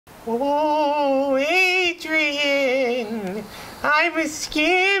Oh, Adrian. I'm a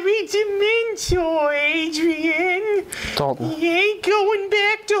scary Dementor, Adrian. Dalton. You ain't going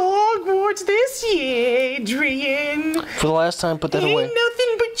back to Hogwarts this year, Adrian. For the last time, put that away. Ain't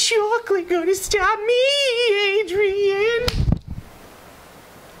nothing but chocolate gonna stop me, Adrian.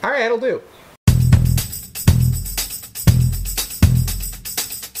 All right, that'll do.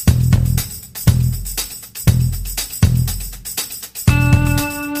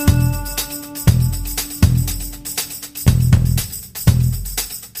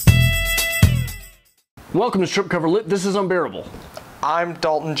 Welcome to Strip Cover Lit. This is Unbearable. I'm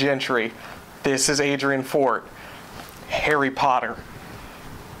Dalton Gentry. This is Adrian Fort. Harry Potter.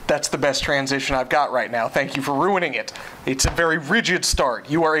 That's the best transition I've got right now. Thank you for ruining it. It's a very rigid start.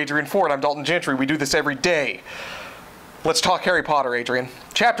 You are Adrian Fort. I'm Dalton Gentry. We do this every day. Let's talk Harry Potter, Adrian.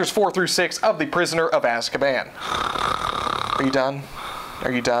 Chapters 4 through 6 of The Prisoner of Azkaban. Are you done?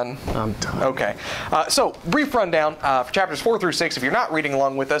 Are you done? I'm done. Okay. So, brief rundown for chapters 4 through 6. If you're not reading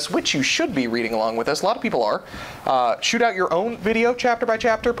along with us, which you should be reading along with us, a lot of people are, shoot out your own video chapter by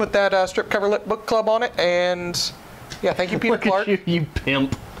chapter, put that Strip Cover Lit Book Club on it, and yeah, thank you, Peter Look Clark. at you, you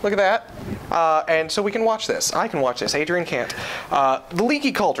pimp. Look at that. And so we can watch this. I can watch this. Adrian can't. The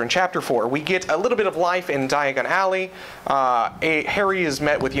Leaky Cauldron, Chapter 4. We get a little bit of life in Diagon Alley. Harry is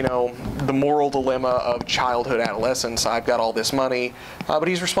met with, you know, the moral dilemma of childhood adolescence. I've got all this money, but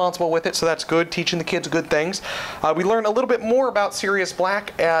he's responsible with it, so that's good, teaching the kids good things. We learn a little bit more about Sirius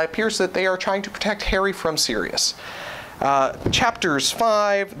Black. It appears that they are trying to protect Harry from Sirius. Chapters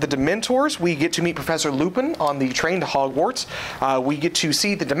 5, The Dementors. We get to meet Professor Lupin on the train to Hogwarts. We get to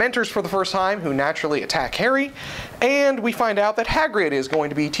see the Dementors for the first time, who naturally attack Harry. And we find out that Hagrid is going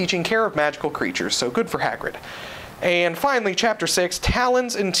to be teaching care of magical creatures, so good for Hagrid. And finally, Chapter 6,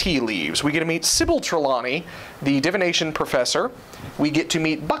 Talons and Tea Leaves. We get to meet Sybil Trelawney, the divination professor. We get to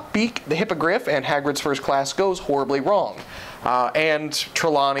meet Buckbeak, the hippogriff, and Hagrid's first class goes horribly wrong. And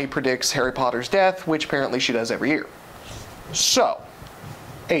Trelawney predicts Harry Potter's death, which apparently she does every year. So,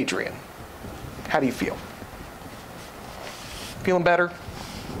 Adrian, how do you feel? Feeling better?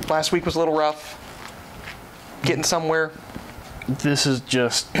 Last week was a little rough. Getting somewhere? This is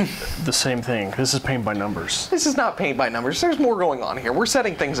just the same thing. This is paint by numbers. This is not paint by numbers. There's more going on here. We're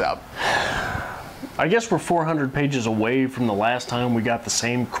setting things up. I guess we're 400 pages away from the last time we got the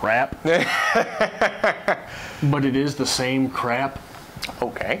same crap. But it is the same crap.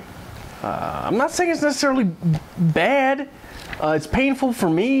 Okay. I'm not saying it's necessarily bad. It's painful for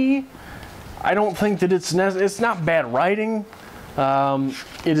me. I don't think that it's not bad writing.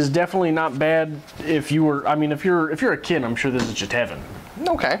 It is definitely not bad if you were. I mean, if you're a kid, I'm sure this is just heaven.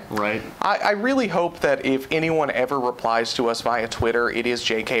 Okay. Right. I really hope that if anyone ever replies to us via Twitter, it is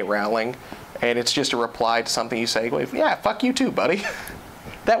J.K. Rowling, and it's just a reply to something you say. Well, yeah, fuck you too, buddy.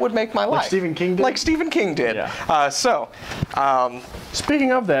 That would make my life. Like Stephen King did. Like Stephen King did. Yeah.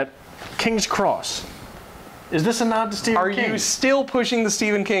 Speaking of that, King's Cross. Is this a nod to Stephen King? Are you still pushing the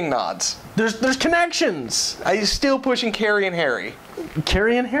Stephen King nods? There's connections. Are you still pushing Carrie and Harry?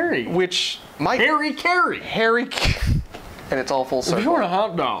 Carrie and Harry. Which might... Harry. And it's all full circle. If you want a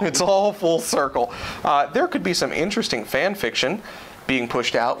hot dog. It's all full circle. There could be some interesting fan fiction being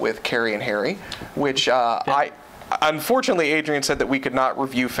pushed out with Carrie and Harry, which Unfortunately, Adrian said that we could not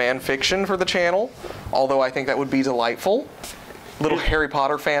review fan fiction for the channel, although I think that would be delightful. Little Harry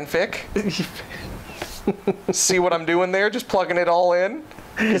Potter fanfic. See what I'm doing there? Just plugging it all in?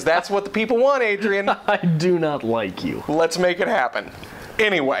 Because that's what the people want, Adrian. I do not like you. Let's make it happen.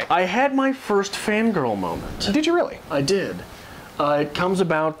 Anyway. I had my first fangirl moment. Did you really? I did. It comes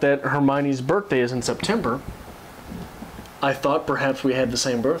about that Hermione's birthday is in September. I thought perhaps we had the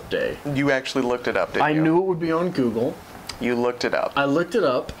same birthday. You actually looked it up, didn't you? I knew it would be on Google. You looked it up. I looked it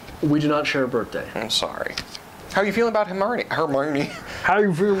up. We do not share a birthday. I'm sorry. How are you feeling about Hermione? How are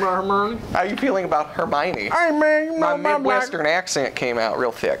you feeling about Hermione? How are you feeling about Hermione? My Midwestern accent came out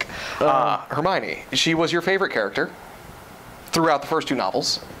real thick. Hermione, she was your favorite character throughout the first two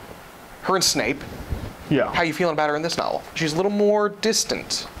novels. Her and Snape. Yeah. How are you feeling about her in this novel? She's a little more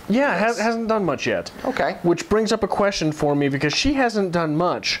distant. Yeah, hasn't done much yet. Okay. Which brings up a question for me, because she hasn't done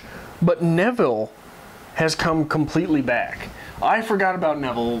much, but Neville has come completely back. I forgot about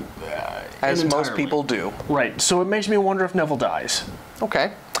Neville. As most people do. Right. So it makes me wonder if Neville dies.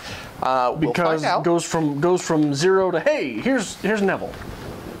 Okay. We'll find out. Goes from 0 to hey, here's Neville.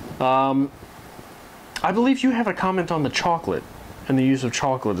 I believe you have a comment on the chocolate and the use of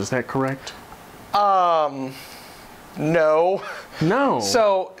chocolate. Is that correct? No. No.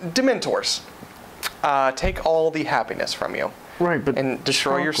 So Dementors take all the happiness from you. Right, but and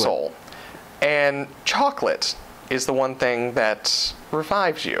destroy your soul. And chocolate is the one thing that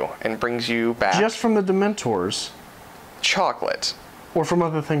revives you and brings you back. Just from the Dementors? Chocolate. Or from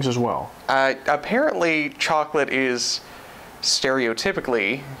other things as well? Apparently, chocolate is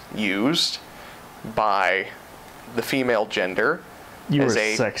stereotypically used by the female gender as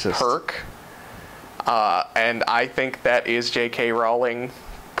a sexist. perk. And I think that is J.K. Rowling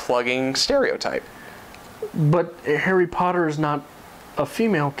plugging stereotype. But Harry Potter is not a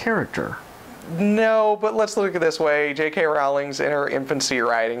female character. No, but let's look at it this way. J.K. Rowling's in her infancy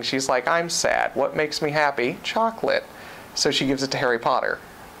writing. She's like, I'm sad. What makes me happy? Chocolate. So she gives it to Harry Potter.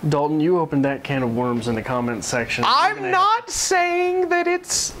 Dalton, you opened that can of worms in the comment section. I'm not saying that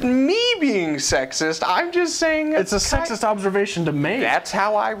it's me being sexist. I'm just saying it's a sexist observation to make. That's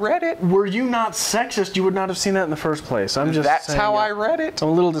how I read it. Were you not sexist, you would not have seen that in the first place. I'm just That's saying how it. I read it. I'm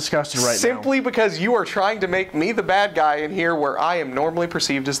a little disgusted right now. Simply because you are trying to make me the bad guy in here where I am normally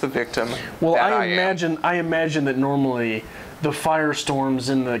perceived as the victim. Well, I imagine that normally the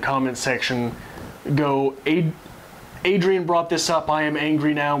firestorms in the comment section go, Adrian brought this up, I am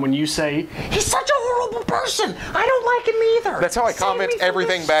angry now, when you say, he's such a horrible person, I don't like him either. That's how I comment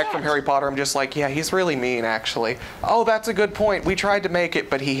everything back from Harry Potter. I'm just like, yeah, he's really mean, actually. Oh, that's a good point. We tried to make it,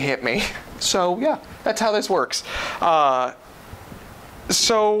 but he hit me. So, yeah, that's how this works.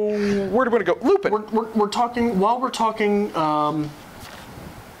 So, where do we want to go? Lupin. We're talking, while we're talking,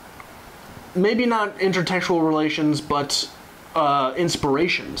 maybe not intertextual relations, but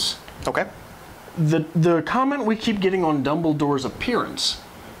inspirations. Okay. The comment we keep getting on Dumbledore's appearance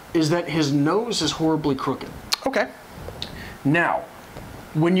is that his nose is horribly crooked. Okay. Now,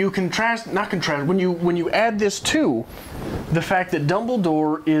 when you when you add this to the fact that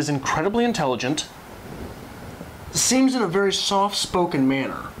Dumbledore is incredibly intelligent, seems in a very soft-spoken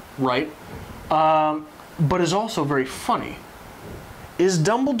manner, right? But is also very funny. Is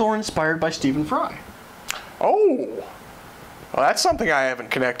Dumbledore inspired by Stephen Fry? Oh. Well, that's something I haven't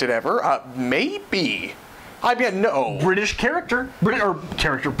connected ever. Maybe. I mean, no. British character. British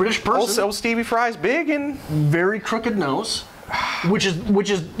person. Also, Stevie Fry's big and very crooked nose. Which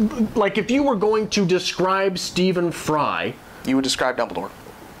is like if you were going to describe Stephen Fry. You would describe Dumbledore.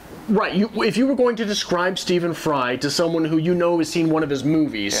 Right. If you were going to describe Stephen Fry to someone who you know has seen one of his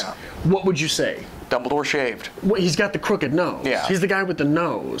movies, what would you say? Dumbledore shaved. Well, he's got the crooked nose. Yeah. He's the guy with the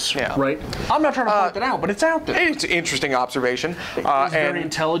nose. Yeah. Right? I'm not trying to point that out, but it's out there. It's an interesting observation. He's very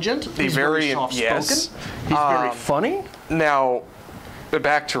intelligent. He's very soft-spoken. Yes. He's very funny. Now,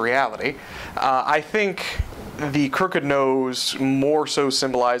 back to reality. I think the crooked nose more so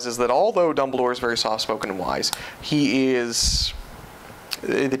symbolizes that although Dumbledore is very soft-spoken and wise, he is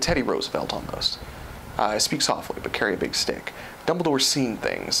the Teddy Roosevelt almost. Speak softly, but carry a big stick. Dumbledore's seen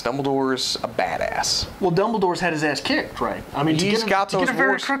things. Dumbledore's a badass. Well, Dumbledore's had his ass kicked, right? I mean, he's got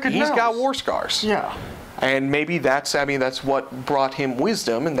war scars. Yeah. And maybe that's what brought him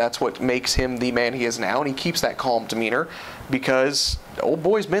wisdom, and that's what makes him the man he is now, and he keeps that calm demeanor because old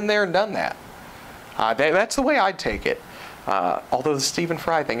boy's been there and done that. That's the way I'd take it. Although the Stephen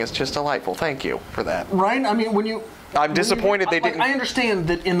Fry thing is just delightful. Thank you for that. Right? I mean, I'm disappointed they didn't. I understand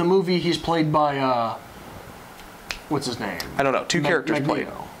that in the movie he's played by, what's his name? I don't know. Two characters played.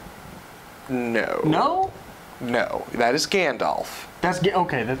 No. No? No. That is Gandalf.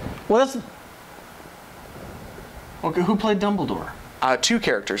 Okay. Okay, who played Dumbledore? Two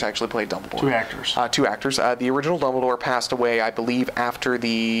characters actually played Dumbledore. Two actors. The original Dumbledore passed away, I believe, after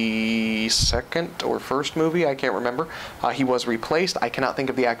the second or first movie. I can't remember. He was replaced. I cannot think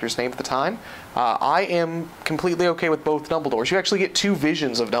of the actor's name at the time. I am completely okay with both Dumbledores. You actually get two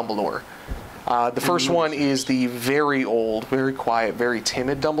visions of Dumbledore. The first one is the very old, very quiet, very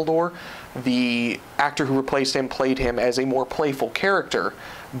timid Dumbledore. The actor who replaced him played him as a more playful character,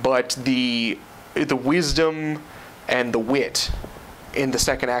 but the wisdom and the wit in the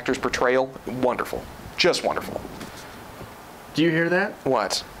second actor's portrayal, wonderful. Just wonderful. Do you hear that?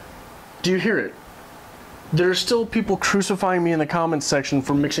 What? Do you hear it? There are still people crucifying me in the comments section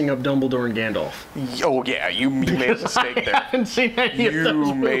for mixing up Dumbledore and Gandalf. Oh yeah, you made a mistake there. I haven't seen any of those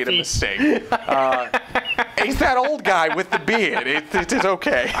You made a mistake. He's that old guy with the beard. It is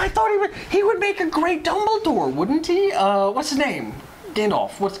okay. I thought he would make a great Dumbledore, wouldn't he? What's his name?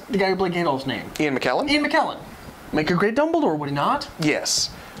 Gandalf. What's the guy who played Gandalf's name? Ian McKellen? Ian McKellen. Make a great Dumbledore, would he not? Yes,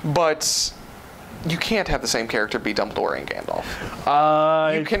 but you can't have the same character be Dumbledore and Gandalf.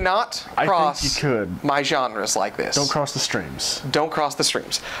 You cannot cross my genres like this. Don't cross the streams. Don't cross the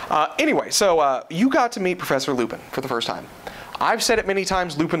streams. Anyway, so you got to meet Professor Lupin for the first time. I've said it many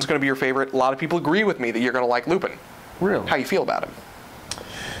times, Lupin's going to be your favorite. A lot of people agree with me that you're going to like Lupin. Really? How you feel about him?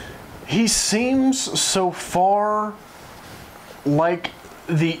 He seems so far like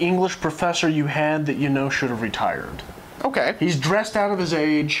the English professor you had that you know should have retired. Okay. He's dressed out of his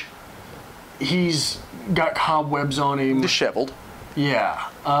age. He's got cobwebs on him. Disheveled. Yeah.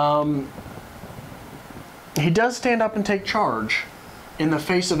 He does stand up and take charge in the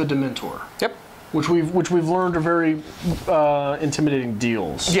face of a Dementor. Yep. Which we've learned are very intimidating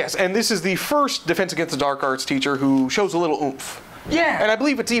deals. Yes, and this is the first Defense Against the Dark Arts teacher who shows a little oomph. Yeah. And I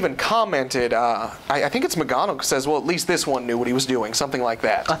believe it's even commented, I think it's McGonagall says, well, at least this one knew what he was doing, something like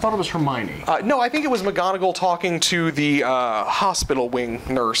that. I thought it was Hermione. No, I think it was McGonagall talking to the hospital wing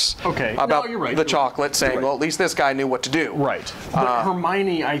nurse about the chocolate, saying, well, at least this guy knew what to do. Right. But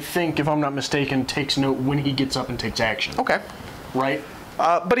Hermione, I think, if I'm not mistaken, takes note when he gets up and takes action. Okay. Right?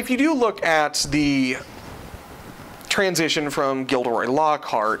 But if you do look at the transition from Gilderoy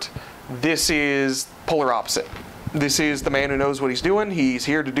Lockhart, this is polar opposite. This is the man who knows what he's doing. He's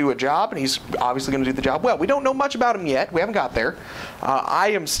here to do a job, and he's obviously going to do the job well. We don't know much about him yet. We haven't got there.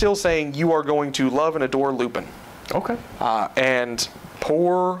 I am still saying you are going to love and adore Lupin. Okay. And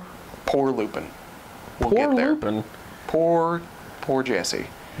poor Lupin. We'll get there. Lupin. Poor Jesse.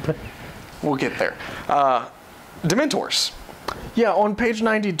 We'll get there. Dementors. Yeah, on page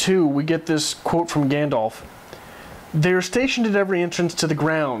 92, we get this quote from Gandalf. "They are stationed at every entrance to the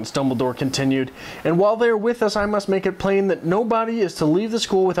grounds," Dumbledore continued, "and while they are with us, I must make it plain that nobody is to leave the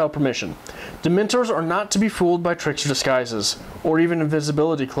school without permission. Dementors are not to be fooled by tricks or disguises, or even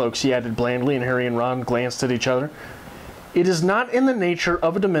invisibility cloaks," he added blandly, and Harry and Ron glanced at each other. "It is not in the nature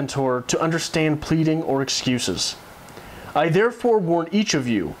of a Dementor to understand pleading or excuses. I therefore warn each of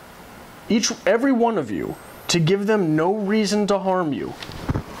you, every one of you, to give them no reason to harm you.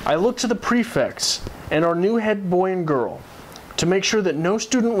 I look to the prefects and our new head boy and girl to make sure that no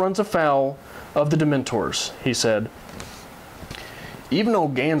student runs afoul of the Dementors," he said. Even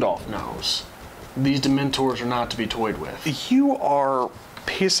old Gandalf knows these Dementors are not to be toyed with. You are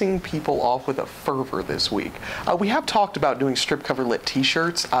pissing people off with a fervor this week. We have talked about doing strip cover lit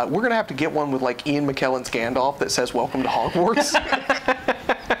t-shirts. We're going to have to get one with like Ian McKellen's Gandalf that says "Welcome to Hogwarts."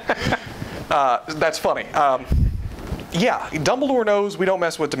 That's funny. Yeah, Dumbledore knows we don't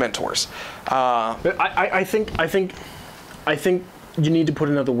mess with Dementors. I think you need to put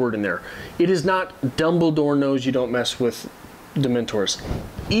another word in there. It is not Dumbledore knows you don't mess with Dementors.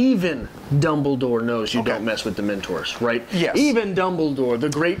 Even Dumbledore knows you don't mess with Dementors, right? Yes. Even Dumbledore, the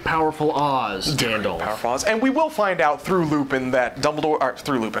great powerful Oz, Gandalf. Powerful Oz. And we will find out through Lupin that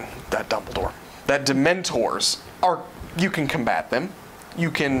that Dementors are, you can combat them.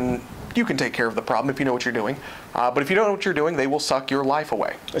 You can take care of the problem if you know what you're doing. But if you don't know what you're doing, they will suck your life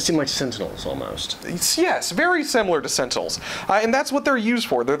away. They seem like Sentinels, almost. Yes, very similar to Sentinels. And that's what they're used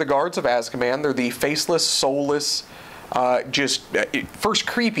for. They're the guards of Azkaban. They're the faceless, soulless, first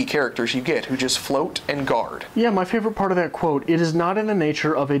creepy characters you get who just float and guard. Yeah, my favorite part of that quote, "It is not in the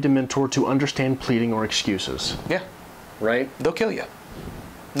nature of a Dementor to understand pleading or excuses." Yeah. Right? They'll kill you.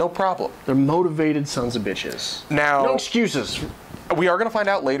 No problem. They're motivated sons of bitches. Now, no excuses. We are going to find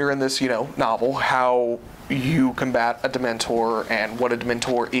out later in this, novel how you combat a Dementor and what a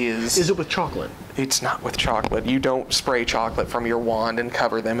Dementor is. Is it with chocolate? It's not with chocolate. You don't spray chocolate from your wand and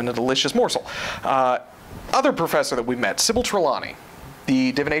cover them in a delicious morsel. Other professor that we met, Sybil Trelawney,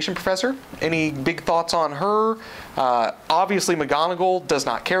 the divination professor. Any big thoughts on her? Obviously, McGonagall does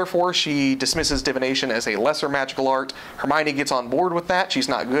not care for her. She dismisses divination as a lesser magical art. Hermione gets on board with that. She's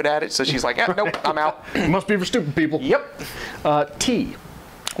not good at it, so she's like, nope, I'm out. Must be for stupid people. Yep. T.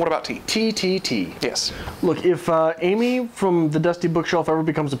 What about T? T. Yes. Look, if Amy from the Dusty Bookshelf ever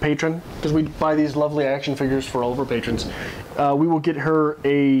becomes a patron, because we buy these lovely action figures for all of our patrons, we will get her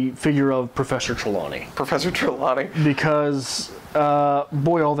a figure of Professor Trelawney. Professor Trelawney. Because,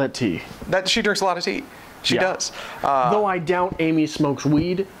 boy, all that tea. She drinks a lot of tea. She does. Though I doubt Amy smokes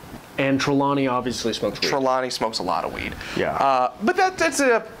weed, and Trelawney obviously smokes weed. Trelawney smokes a lot of weed. Yeah. But that's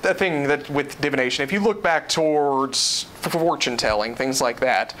a thing that with divination, if you look back towards fortune telling, things like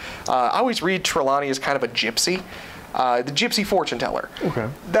that, I always read Trelawney as kind of a gypsy. The gypsy fortune teller. Okay.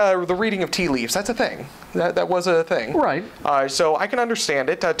 The reading of tea leaves, that's a thing. That was a thing. Right. So I can understand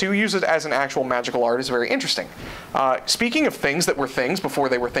it. To use it as an actual magical art is very interesting. Speaking of things that were things before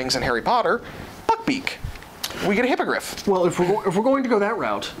they were things in Harry Potter, Buckbeak. We get a hippogriff. Well, if we're going to go that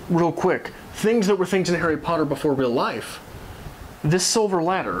route, real quick, things that were things in Harry Potter before real life, this silver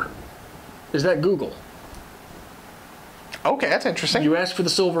ladder, is that Google? Okay, that's interesting. You ask for the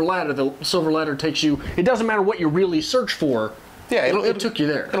silver ladder takes you, it doesn't matter what you really search for, yeah, it took you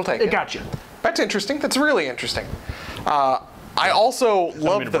there. It'll take it. Got you. That's interesting. That's really interesting. I also I don't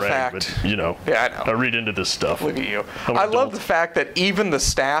love mean to the brag, fact. but, you know, Yeah, I know. I read into this stuff. Look at you. I'm I an love adult. the fact that even the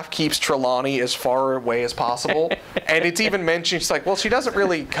staff keeps Trelawney as far away as possible. And it's even mentioned, she's like, well, she doesn't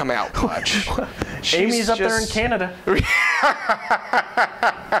really come out much. Amy's up there in Canada.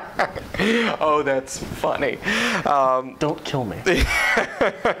 Oh, that's funny. Don't kill me.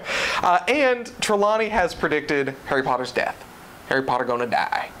 And Trelawney has predicted Harry Potter's death. Harry Potter gonna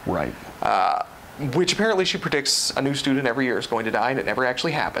die. Right. Which apparently she predicts a new student every year is going to die, and it never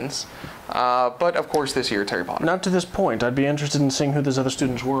actually happens. But of course, this year it's Harry Potter. Not to this point. I'd be interested in seeing who those other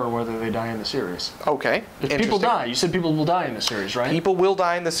students were and whether they die in the series. Okay. If people die, you said people will die in the series, right? People will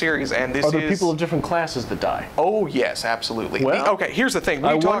die in the series, and this Are there is... people of different classes that die? Oh, yes, absolutely. Well, okay, here's the thing.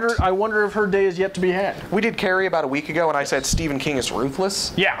 I wonder if her day is yet to be had. We did Carrie about a week ago, and I said Stephen King is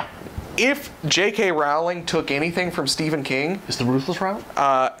ruthless. Yeah. If J.K. Rowling took anything from Stephen King, Is the ruthless route?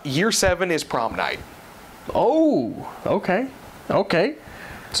 year 7 is prom night. Oh, okay. Okay.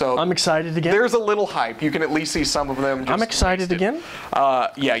 So I'm excited again. there's a little hype. You can at least see some of them. I'm excited again.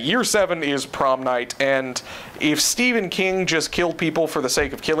 Yeah, year 7 is prom night, and if Stephen King just killed people for the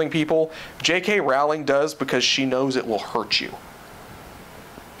sake of killing people, J.K. Rowling does because she knows it will hurt you.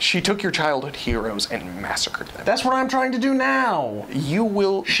 She took your childhood heroes and massacred them. That's what I'm trying to do now. You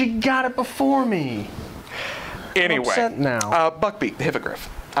will... She got it before me. Anyway, upset now. Buckbeak, the hippogriff.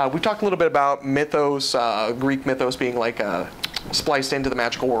 We talked a little bit about mythos, Greek mythos being like spliced into the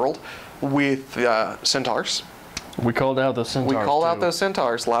magical world with centaurs. We called out those centaurs. We called out too. those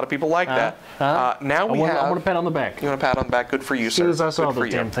centaurs. A lot of people like that. Now I we want have... a pat on the back. You want a pat on the back? Good for you, As sir. soon as I saw Good for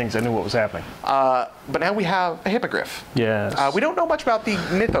those you. damn things, I knew what was happening. But now we have a hippogriff. Yes. We don't know much about the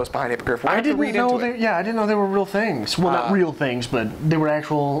mythos behind hippogriff. We'll I have to didn't read know into it. I didn't know they were real things. Well, not real things, but they were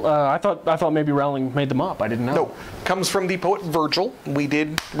actual. I thought maybe Rowling made them up. I didn't know. No, comes from the poet Virgil. We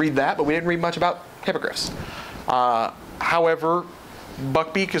did read that, but we didn't read much about hippogriffs. However,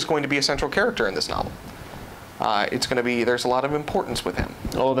 Buckbeak is going to be a central character in this novel. It's going to be, there's a lot of importance with him.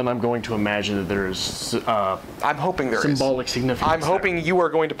 Oh, then I'm going to imagine that there's I'm hoping there is. symbolic significance. I'm hoping you are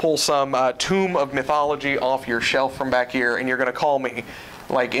going to pull some Tomb of Mythology off your shelf from back here, and you're going to call me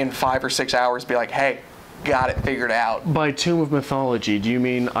like in 5 or 6 hours, be like, hey, got it figured out. By Tomb of Mythology, do you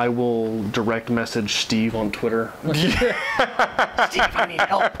mean I will direct message Steve on Twitter? Steve, I need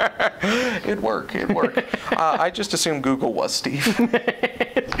help. It'd work. I just assumed Google was Steve.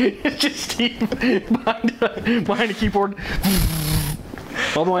 It's just Steve behind a keyboard.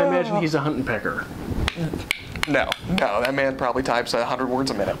 Although I imagine he's a hunting pecker. No, that man probably types 100 words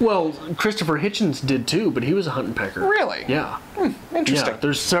a minute. Well, Christopher Hitchens did too, but he was a hunting pecker. Really? Yeah. Interesting. Yeah,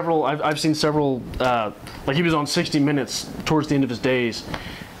 there's several. I've seen several. Like he was on 60 Minutes towards the end of his days,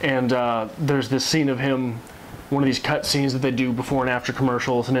 and there's this scene of him, one of these cut scenes that they do before and after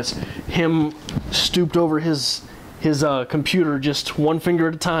commercials, and it's him stooped over his computer, just one finger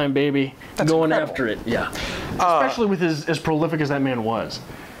at a time, baby, That's going incredible. after it. Yeah. Especially with as prolific as that man was.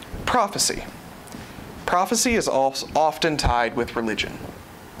 Prophecy. Prophecy is often tied with religion.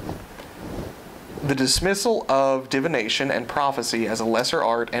 The dismissal of divination and prophecy as a lesser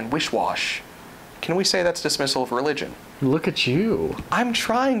art and wish-wash. Can we say that's dismissal of religion? Look at you. I'm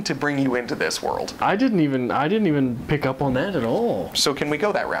trying to bring you into this world. I didn't even pick up on that at all. So can we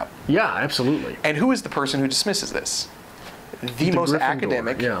go that route? Yeah, absolutely. And who is the person who dismisses this? The most Gryffindor,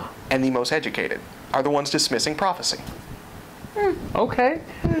 academic yeah. and the most educated are the ones dismissing prophecy. Okay.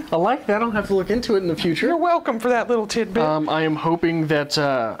 I like that. I'll have to look into it in the future. You're welcome for that little tidbit. I am hoping that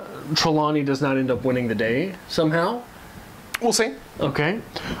Trelawney does not end up winning the day somehow. We'll see. Okay.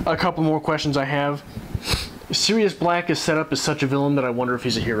 A couple more questions I have. Sirius Black is set up as such a villain that I wonder if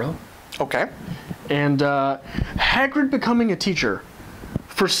he's a hero. Okay. And Hagrid becoming a teacher.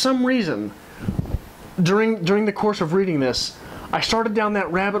 For some reason, during the course of reading this, I started down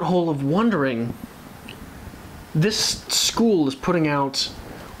that rabbit hole of wondering, this school is putting out,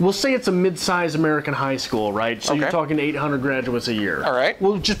 we'll say it's a mid-sized American high school, right? So Okay. you're talking 800 graduates a year. All right.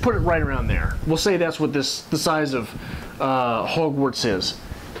 We'll just put it right around there. We'll say that's what the size of Hogwarts is.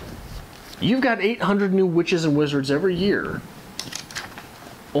 You've got 800 new witches and wizards every year.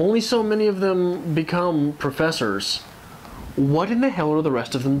 Only so many of them become professors. What in the hell are the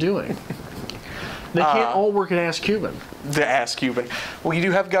rest of them doing? They can't all work at Azkaban. The Azkaban. Well, you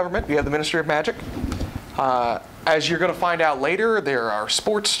do have government. You have the Ministry of Magic. As you're going to find out later, there are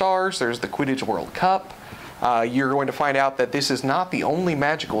sports stars. There's the Quidditch World Cup. You're going to find out that this is not the only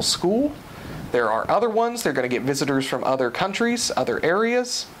magical school. There are other ones. They're going to get visitors from other countries, other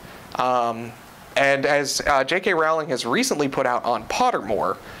areas. And as J.K. Rowling has recently put out on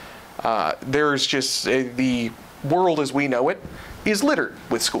Pottermore, there's just the world as we know it is littered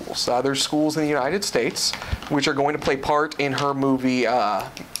with schools. There's schools in the United States which are going to play part in her movie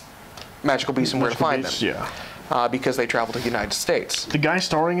Magical Beasts and Where to Find Them. Yeah. Because they travel to the United States. The guy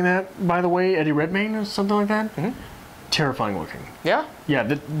starring in that, by the way, Eddie Redmayne or something like that, terrifying looking. Yeah?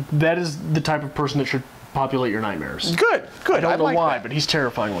 Yeah, that is the type of person that should populate your nightmares. Good, good. I don't know like why, that. but he's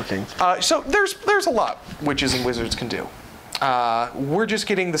terrifying looking. So there's a lot witches and wizards can do. We're just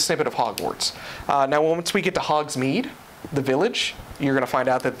getting the snippet of Hogwarts. Now, once we get to Hogsmeade, the village, you're going to find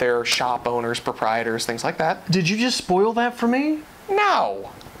out that they're shop owners, proprietors, things like that. Did you just spoil that for me?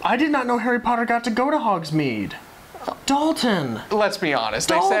 No. I did not know Harry Potter got to go to Hogsmeade. Dalton. Let's be honest.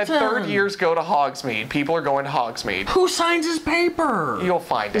 Dalton. They said third years go to Hogsmeade. People are going to Hogsmeade. Who signs his paper? You'll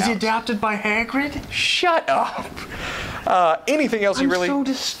find out. Is he adopted by Hagrid? Shut up. Anything else you really... I'm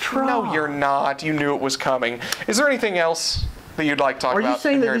so distraught. No, you're not. You knew it was coming. Is there anything else that you'd like to talk about? Are you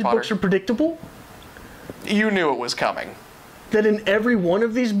saying that Harry these Potter? books are predictable? You knew it was coming. That in every one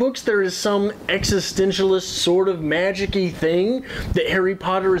of these books there is some existentialist sort of magic-y thing that Harry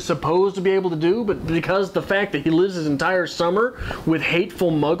Potter is supposed to be able to do, but because the fact that he lives his entire summer with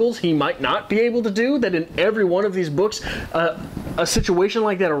hateful muggles he might not be able to do, that in every one of these books a situation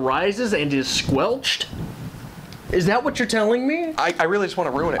like that arises and is squelched? Is that what you're telling me? I really just want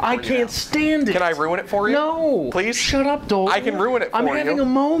to ruin it for I you can't now. stand it. Can I ruin it for you? No. Please? Shut up, Dalton. I can ruin it for you. I'm having a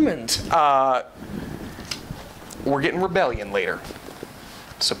moment. We're getting rebellion later.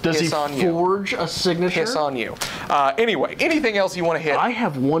 So Does piss he on you. forge a signature? Piss on you. Anyway, anything else you want to hit? I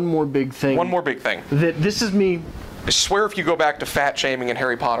have one more big thing. One more big thing. That this is me. I swear if you go back to fat shaming in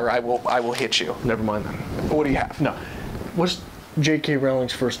Harry Potter, I will hit you. Never mind that. What do you have? No. What's J.K.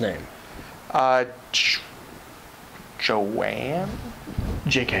 Rowling's first name? Joanne?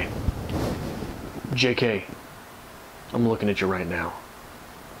 J.K. J.K. I'm looking at you right now.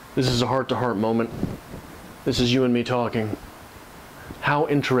 This is a heart-to-heart moment. This is you and me talking. How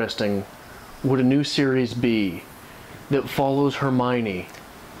interesting would a new series be that follows Hermione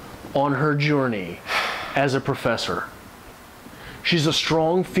on her journey as a professor? She's a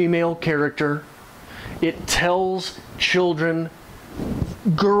strong female character. It tells children,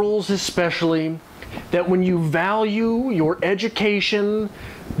 girls especially, that when you value your education,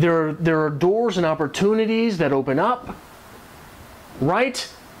 there are doors and opportunities that open up,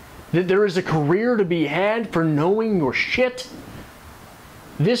 right? That there is a career to be had for knowing your shit.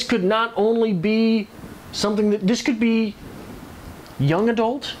 This could not only be something this could be young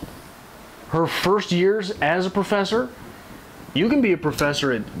adult, her first years as a professor. You can be a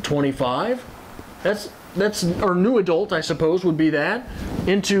professor at 25. That's or new adult, I suppose, would be that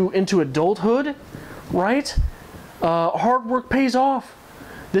into adulthood, right? Hard work pays off.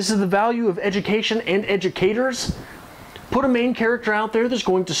 This is the value of education and educators. Put a main character out there that's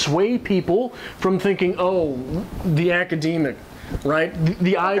going to sway people from thinking, oh, the academic, right?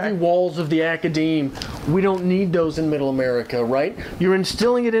 The ivy walls of the academe. We don't need those in Middle America, right? You're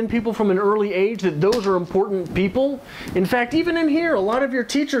instilling it in people from an early age that those are important people. In fact, even in here, a lot of your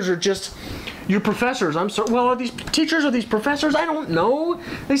teachers are just your professors. I'm sorry. Well, are these teachers or these professors? I don't know.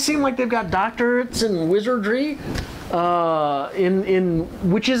 They seem like they've got doctorates in wizardry, in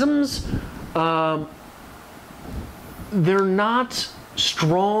witchisms. They're not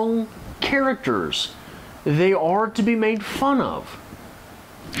strong characters. They are to be made fun of.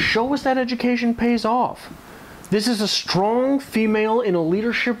 Show us that education pays off. This is a strong female in a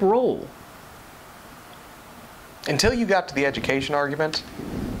leadership role. Until you got to the education argument,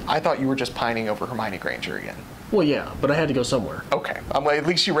 I thought you were just pining over Hermione Granger again. Well, yeah, but I had to go somewhere. Okay, at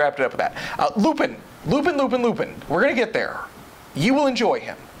least you wrapped it up with that. Lupin. We're going to get there. You will enjoy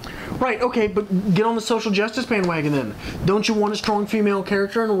him. Right, okay, but get on the social justice bandwagon then. Don't you want a strong female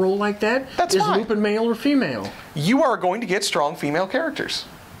character in a role like that? That's fine. Is Lupin male or female? You are going to get strong female characters.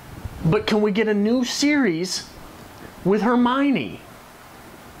 But can we get a new series with Hermione?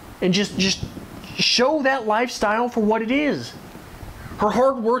 And just show that lifestyle for what it is. Her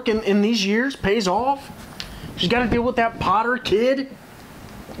hard work in these years pays off. She's got to deal with that Potter kid.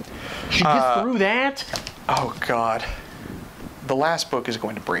 She gets through that. Oh, God. The last book is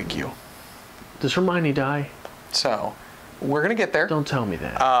going to break you. Does Hermione die? So, we're going to get there. Don't tell me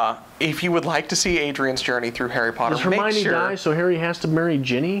that. If you would like to see Adrian's journey through Harry Potter, Does Hermione die so Harry has to marry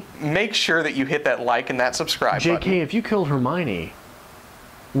Ginny? Make sure that you hit that like and that subscribe button. JK, if you killed Hermione,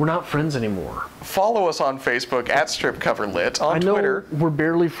 we're not friends anymore. Follow us on Facebook at StripCoverLit, on Twitter. I know we're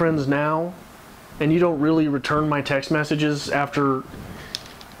barely friends now, and you don't really return my text messages after,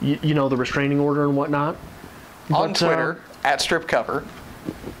 you know, the restraining order and whatnot. On Twitter, at StripCover.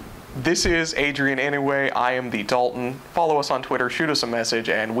 This is Adrian anyway. I am the Dalton. Follow us on Twitter, shoot us a message,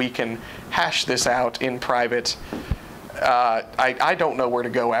 and we can hash this out in private. I don't know where to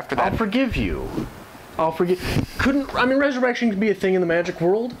go after that. I'll forgive you. I'll forgive. Resurrection could be a thing in the magic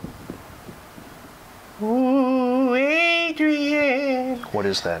world. Ooh, Adrian. What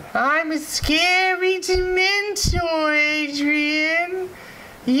is that? I'm a scary Dementor, Adrian.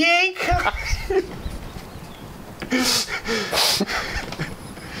 Yay, come.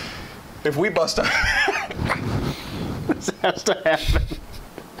 If we bust up. This has to happen.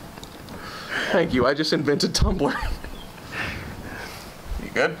 Thank you, I just invented Tumblr. You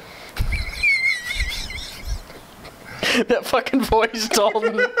good? That fucking voice,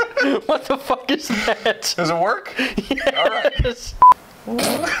 Dalton. What the fuck is that? Does it work? Yes. All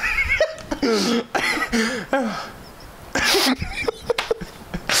right.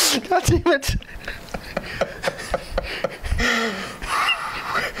 God damn it.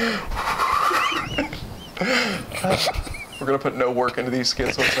 We're gonna put no work into these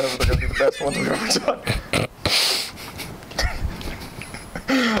skits whatsoever. They're gonna be the best ones we've ever done.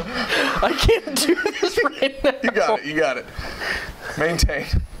 I can't do this right now. You got it, you got it. Maintain.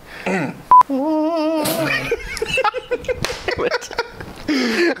 Damn it.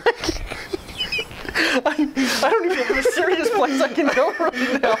 I don't even have a serious place I can go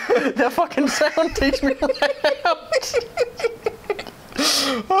right now. That fucking sound takes me right out.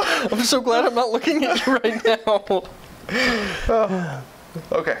 I'm so glad I'm not looking at you right now.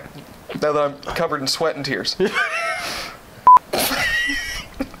 Okay. Now that I'm covered in sweat and tears.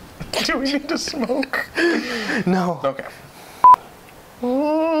 Do we need to smoke? No. Okay.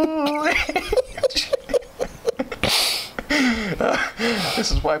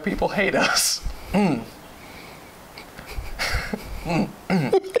 This is why people hate us.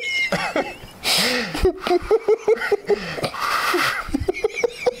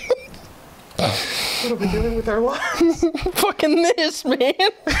 What are we doing with our lives? Fucking this, man.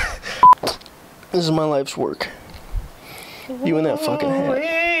 This is my life's work. You and that fucking hat.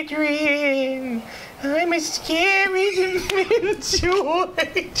 Adrian, I'm a scary Dementor,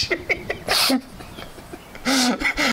 Adrian.